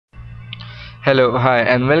Hello, hi,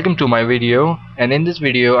 and welcome to my video. And in this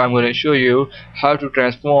video, I'm going to show you how to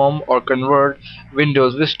transform or convert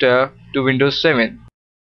Windows Vista to Windows 7.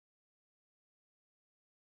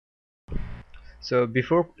 So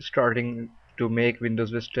before starting to make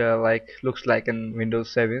Windows Vista looks like in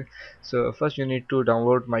Windows 7, so first you need to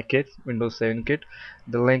download my kit, Windows 7 kit.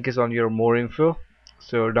 The link is on your more info.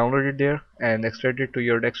 So download it there and extract it to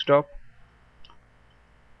your desktop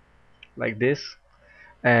like this.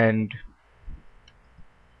 And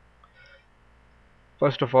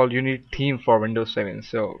first of all, you need theme for Windows 7.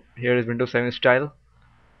 So here is Windows 7 style.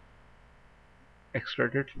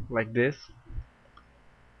 Extract it like this.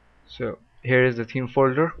 So here is the theme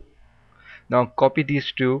folder. Now copy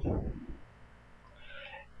these two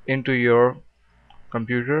into your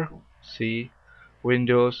computer. See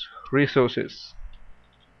Windows Resources,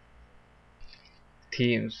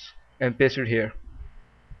 Themes, and paste it here.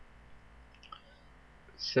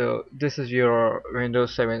 So this is your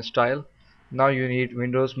Windows 7 style. Now you need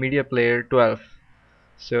Windows Media Player 12.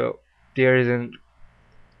 So there is in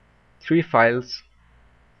three files.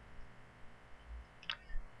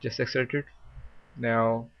 Just extract it.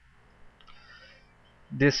 Now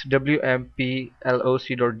this wmploc.dll,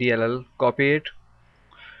 copy it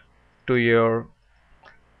to your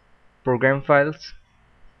program files,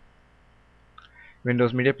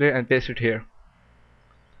 Windows Media Player, and paste it here.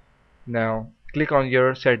 Now click on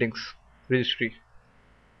your settings registry.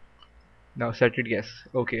 Now set it yes.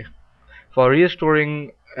 Okay. For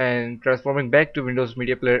restoring and transforming back to Windows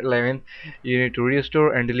Media Player 11, you need to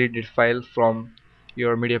restore and delete this file from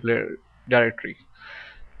your Media Player directory.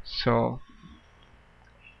 So,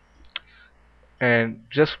 and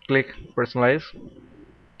just click personalize,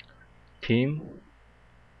 theme,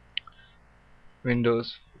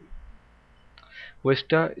 Windows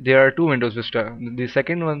Vista. There are two Windows Vista. The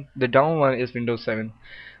second one, the down one, is Windows 7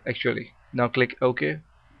 actually. Now click OK,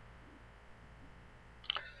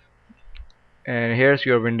 and here's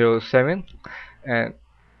your Windows 7. And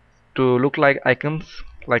to look like icons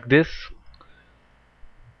like this,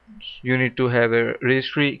 you need to have a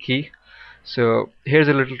registry key. So here's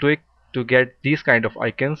a little trick to get these kind of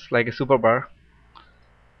icons like a super bar.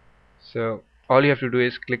 So all you have to do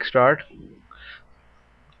is click start,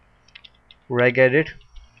 reg edit.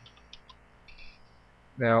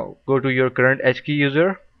 Now go to your current H key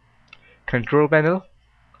user, control panel,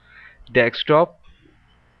 desktop,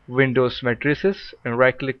 Windows matrices, and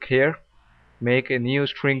right click here, make a new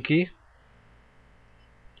string key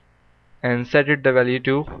and set it the value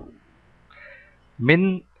to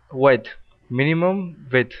min width, minimum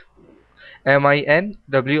width, MINWIDTH,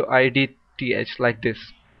 like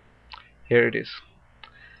this. Here it is.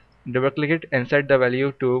 Double click it and set the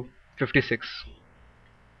value to 56.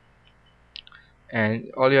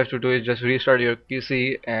 And all you have to do is just restart your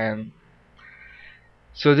PC, and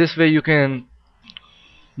so this way you can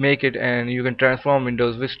make it and you can transform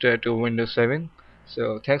Windows Vista to Windows 7.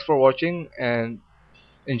 So thanks for watching and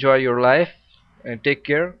enjoy your life and take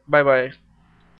care. Bye bye.